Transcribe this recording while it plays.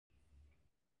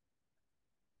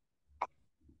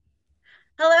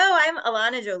I'm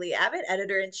Alana Jolie Abbott,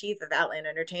 editor-in-chief of Outland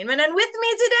Entertainment, and with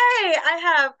me today I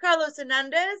have Carlos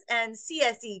Hernandez and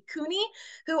C.S.E. Cooney,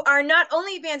 who are not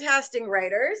only fantastic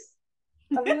writers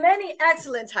of many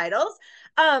excellent titles,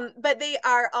 but they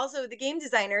are also the game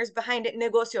designers behind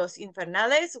Negocios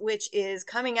Infernales, which is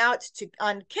coming out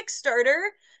on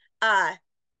Kickstarter.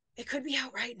 It could be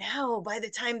out right now by the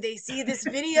time they see this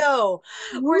video.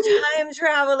 We're time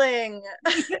traveling.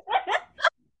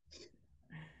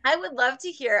 I would love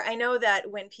to hear. I know that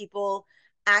when people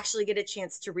actually get a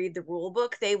chance to read the rule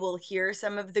book, they will hear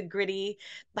some of the gritty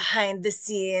behind the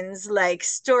scenes, like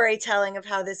storytelling of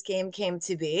how this game came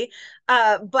to be.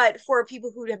 But for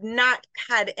people who have not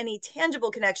had any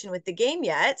tangible connection with the game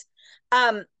yet,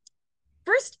 um,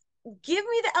 first, give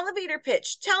me the elevator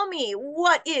pitch. Tell me,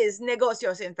 what is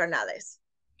Negocios Infernales?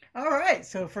 All right.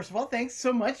 So first of all, thanks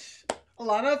so much,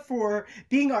 Alana, for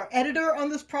being our editor on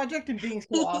this project and being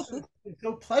so awesome. It's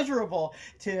so pleasurable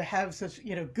to have such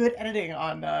good editing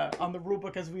on the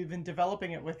rulebook as we've been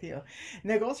developing it with you.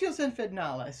 Negocios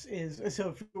Infernales is so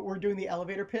if we're doing the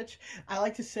elevator pitch. I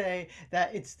like to say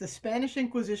that it's the Spanish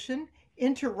Inquisition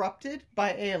interrupted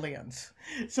by aliens.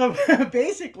 So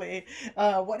basically,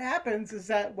 what happens is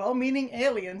that well-meaning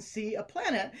aliens see a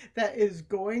planet that is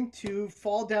going to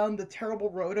fall down the terrible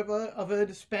road of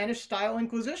a Spanish-style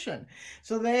Inquisition.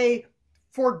 So they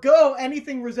forego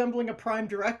anything resembling a prime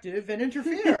directive and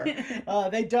interfere.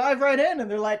 They dive right in and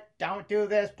they're like, "Don't do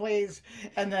this, please."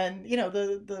 And then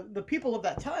the people of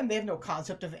that time, they have no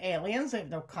concept of aliens, they have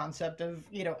no concept of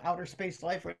outer space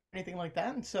life or anything like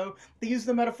that, and so they use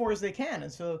the metaphors they can.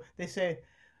 And so they say,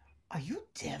 "Are you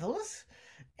devils?"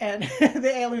 And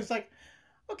the alien's like,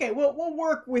 "Okay, well, we'll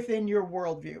work within your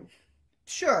worldview."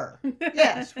 Sure.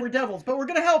 Yes, we're devils, but we're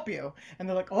going to help you. And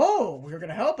they're like, "Oh, you're going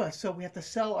to help us. So we have to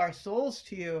sell our souls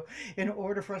to you in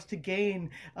order for us to gain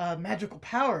magical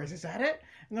powers. Is that it?"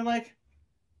 And they're like,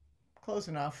 "Close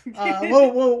enough.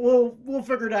 We'll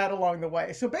figure it out along the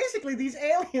way." So basically, these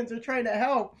aliens are trying to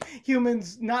help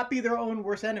humans not be their own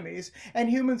worst enemies, and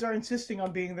humans are insisting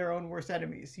on being their own worst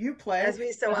enemies. You play As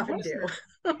we so as a often do.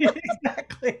 wizard.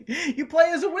 Exactly. You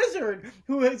play as a wizard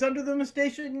who is under the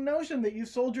mistaken notion that you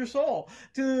sold your soul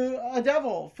to a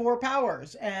devil for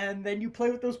powers, and then you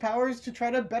play with those powers to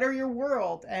try to better your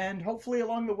world. And hopefully,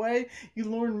 along the way, you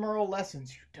learn moral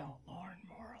lessons. You don't learn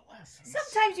moral lessons.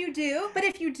 Sometimes you do, but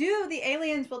if you do, the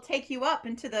aliens will take you up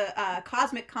into the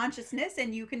cosmic consciousness,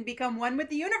 and you can become one with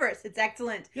the universe. It's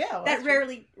excellent. Yeah, well, that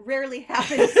that's rarely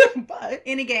happens but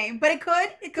in a game, but it could.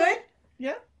 It could.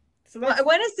 yeah. So Well, I that's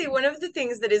want to say one of the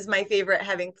things that is my favorite,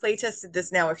 having play tested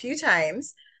this now a few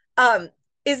times,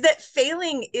 is that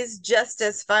failing is just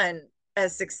as fun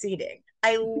as succeeding.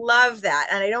 I love that,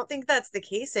 and I don't think that's the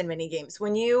case in many games.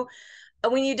 When you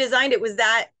designed it, was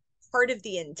that part of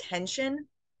the intention?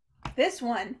 This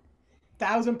one,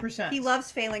 1,000%. he loves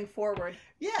failing forward.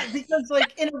 Yeah, because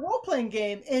like in a role-playing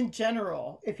game in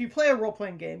general, if you play a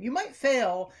role-playing game, you might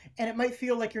fail and it might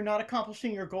feel like you're not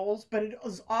accomplishing your goals, but it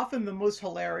is often the most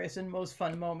hilarious and most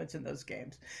fun moments in those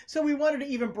games. So we wanted to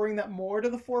even bring that more to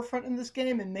the forefront in this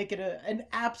game and make it an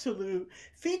absolute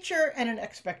feature and an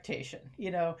expectation.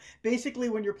 Basically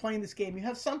when you're playing this game, you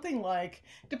have something like,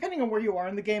 depending on where you are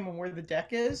in the game and where the deck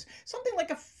is, something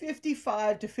like a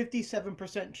 55 to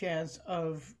 57% chance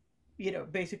of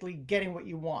basically getting what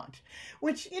you want,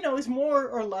 which, is more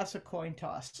or less a coin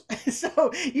toss.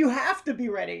 So you have to be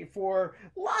ready for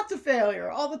lots of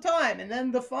failure all the time. And then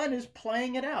the fun is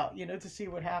playing it out, to see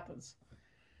what happens.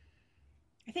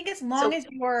 I think as long So as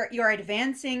you're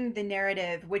advancing the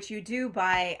narrative, which you do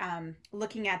by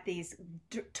looking at these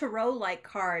tarot-like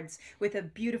cards with a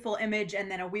beautiful image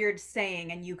and then a weird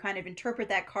saying, and you kind of interpret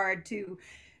that card to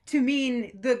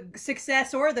mean the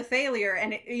success or the failure,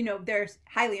 and they're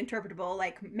highly interpretable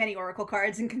like many oracle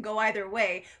cards and can go either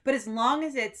way, but as long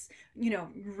as it's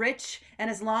rich and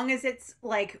as long as it's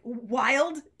like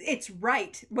wild, it's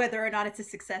right whether or not it's a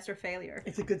success or failure.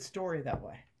 It's a good story that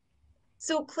way.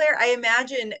 So Claire, I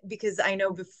imagine, because I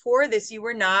know before this you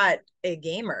were not a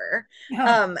gamer,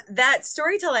 Yeah. that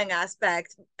storytelling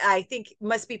aspect, I think,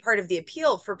 must be part of the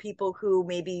appeal for people who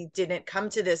maybe didn't come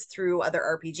to this through other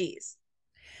RPGs.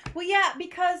 Well, yeah,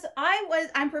 because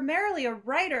I'm primarily a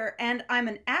writer and I'm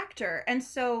an actor. And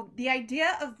so the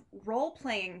idea of role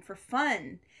playing for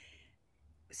fun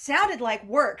sounded like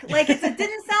work. Like it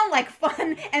didn't sound like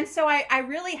fun. And so I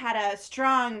really had a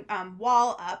strong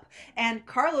wall up. And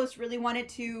Carlos really wanted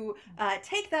to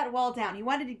take that wall down. He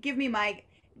wanted to give me my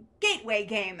gateway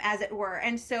game, as it were.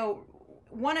 And so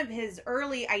one of his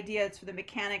early ideas for the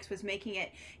mechanics was making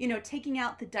it, taking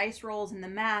out the dice rolls and the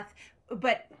math.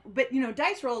 But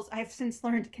dice rolls, I've since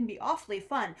learned, can be awfully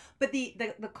fun. But the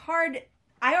card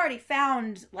I already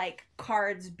found like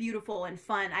cards beautiful and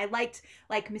fun. I liked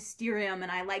like Mysterium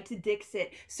and I liked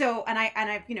Dixit. So and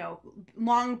I've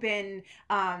long been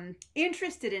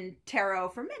interested in tarot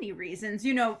for many reasons.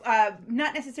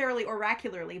 Not necessarily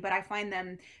oracularly, but I find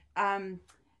them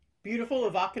beautiful,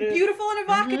 evocative,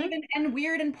 and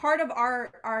weird, and part of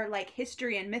our like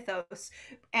history and mythos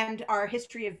and our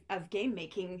history of game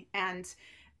making. And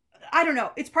I don't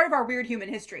know, it's part of our weird human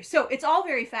history, so it's all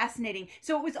very fascinating.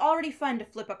 So it was already fun to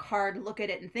flip a card, look at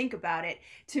it, and think about it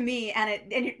to me, and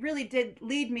it really did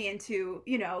lead me into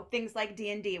things like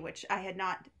D&D, which I had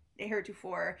not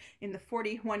heretofore in the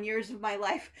 41 years of my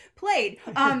life played,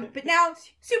 but now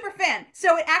super fan.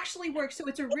 So it actually works. So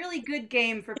it's a really good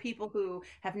game for people who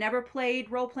have never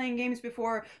played role-playing games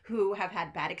before, who have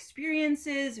had bad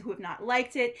experiences, who have not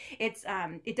liked it.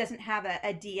 It doesn't have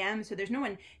a DM, so there's no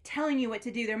one telling you what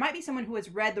to do. There might be someone who has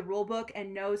read the rule book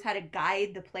and knows how to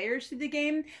guide the players through the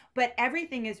game, but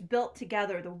everything is built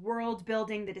together. The world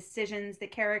building, the decisions, the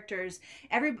characters,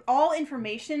 all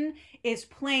information is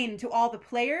plain to all the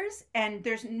players, and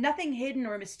there's nothing hidden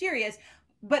or mysterious,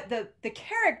 but the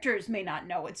characters may not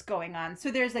know what's going on.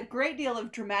 So there's a great deal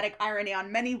of dramatic irony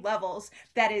on many levels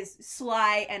that is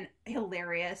sly and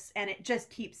hilarious, and it just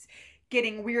keeps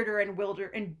getting weirder and wilder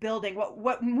and building.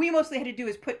 What we mostly had to do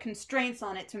is put constraints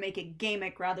on it to make it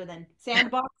gamic rather than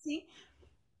sandboxy.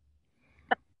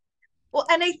 Well,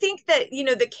 and I think that,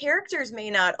 the characters may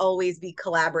not always be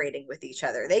collaborating with each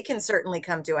other. They can certainly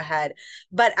come to a head.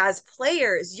 But as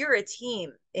players, you're a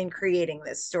team in creating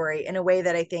this story in a way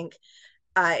that I think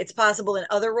it's possible in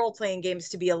other role-playing games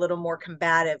to be a little more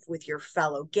combative with your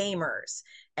fellow gamers.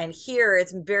 And here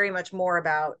it's very much more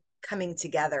about coming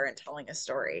together and telling a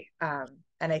story.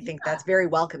 And I think that's very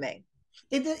welcoming.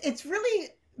 It's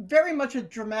really very much a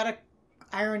dramatic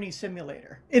irony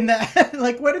simulator in that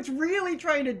like what it's really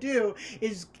trying to do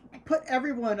is put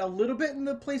everyone a little bit in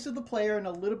the place of the player and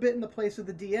a little bit in the place of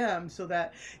the DM, so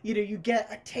that you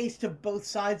get a taste of both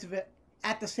sides of it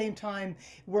at the same time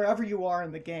wherever you are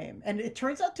in the game. And it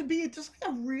turns out to be just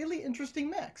like a really interesting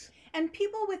mix. And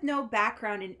people with no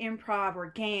background in improv or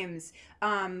games,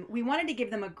 we wanted to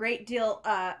give them a great deal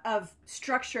of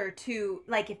structure to,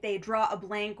 like, if they draw a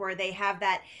blank or they have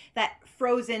that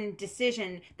frozen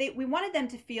decision, we wanted them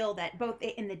to feel that both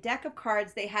in the deck of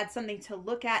cards they had something to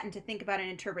look at and to think about and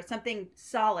interpret, something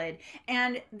solid,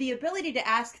 and the ability to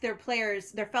ask their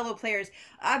fellow players,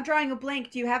 I'm drawing a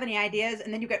blank, do you have any ideas?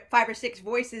 And then you get 5 or 6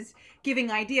 voices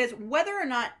giving ideas. Whether or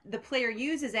not the player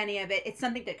uses any of it, it's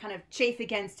something to kind of chafe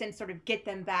against and sort of get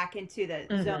them back into the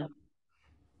zone,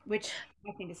 which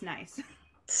I think is nice.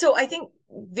 So I think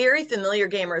very familiar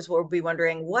gamers will be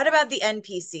wondering, what about the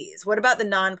NPCs? What about the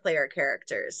non-player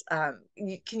characters?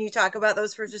 Can you talk about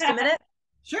those for just a minute?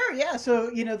 Sure, yeah. So,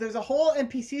 there's a whole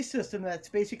NPC system that's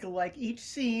basically like each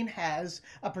scene has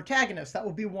a protagonist. That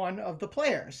will be one of the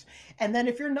players. And then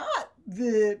if you're not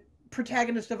the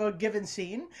protagonist of a given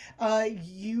scene,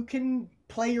 you can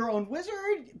play your own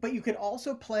wizard, but you can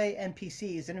also play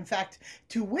NPCs. And in fact,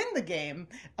 to win the game,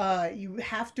 you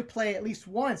have to play at least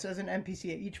once as an NPC.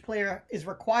 Each player is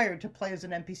required to play as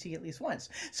an NPC at least once.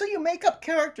 So you make up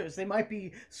characters. They might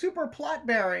be super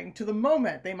plot-bearing to the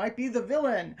moment. They might be the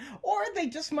villain, or they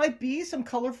just might be some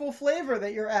colorful flavor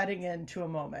that you're adding into a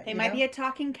moment. They might be a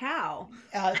talking cow.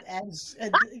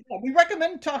 We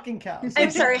recommend talking cows. I'm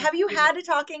sorry, have you had a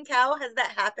talking cow? Has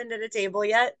that happened at a table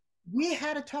yet? We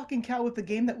had a talking cow with the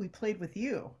game that we played with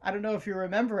you. I don't know if you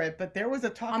remember it, but there was a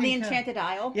talking cow. On the Enchanted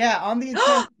Isle? Yeah, on the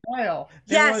Enchanted Isle.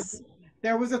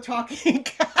 There was a talking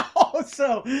cow.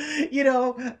 So,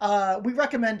 we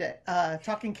recommend it.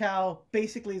 Talking cow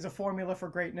basically is a formula for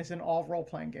greatness in all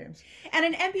role-playing games. And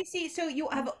an NPC, so you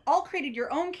have all created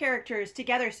your own characters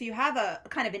together, so you have a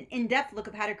kind of an in-depth look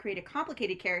of how to create a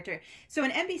complicated character. So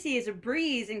an NPC is a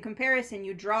breeze in comparison.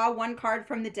 You draw one card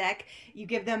from the deck, you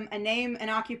give them a name, an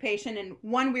occupation, and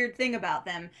one weird thing about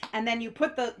them, and then you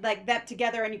put that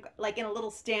together and you in a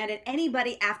little stand, and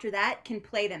anybody after that can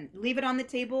play them. Leave it on the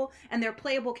table, and they're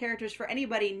playable characters for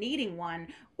anybody needing one,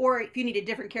 or if you need a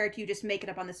different character, you just make it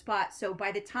up on the spot. So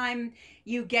by the time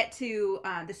you get to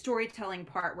the storytelling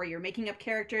part where you're making up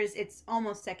characters, it's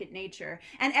almost second nature.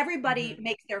 And everybody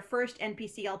makes their first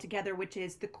NPC altogether, which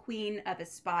is the Queen of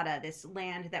Espada, this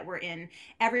land that we're in.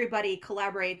 Everybody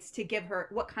collaborates to give her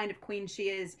what kind of queen she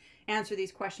is, answer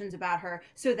these questions about her,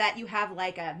 so that you have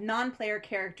like a non-player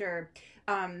character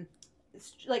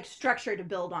structure to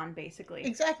build on, basically.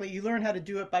 Exactly. You learn how to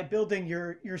do it by building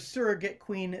your surrogate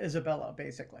Queen Isabella,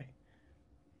 basically.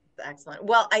 Excellent.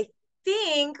 Well, I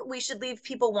think we should leave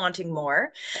people wanting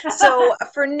more. So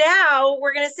for now,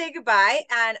 we're going to say goodbye,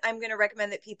 and I'm going to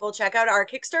recommend that people check out our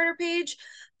Kickstarter page,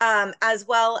 as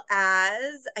well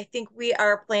as I think we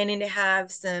are planning to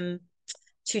have some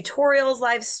tutorials,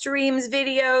 live streams,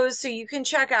 videos, so you can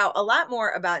check out a lot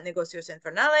more about Negocios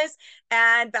Infernales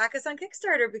and back us on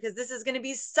Kickstarter, because this is going to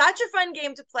be such a fun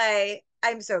game to play.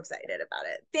 I'm so excited about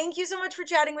it. Thank you so much for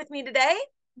chatting with me today.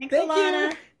 Thanks,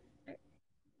 Alana.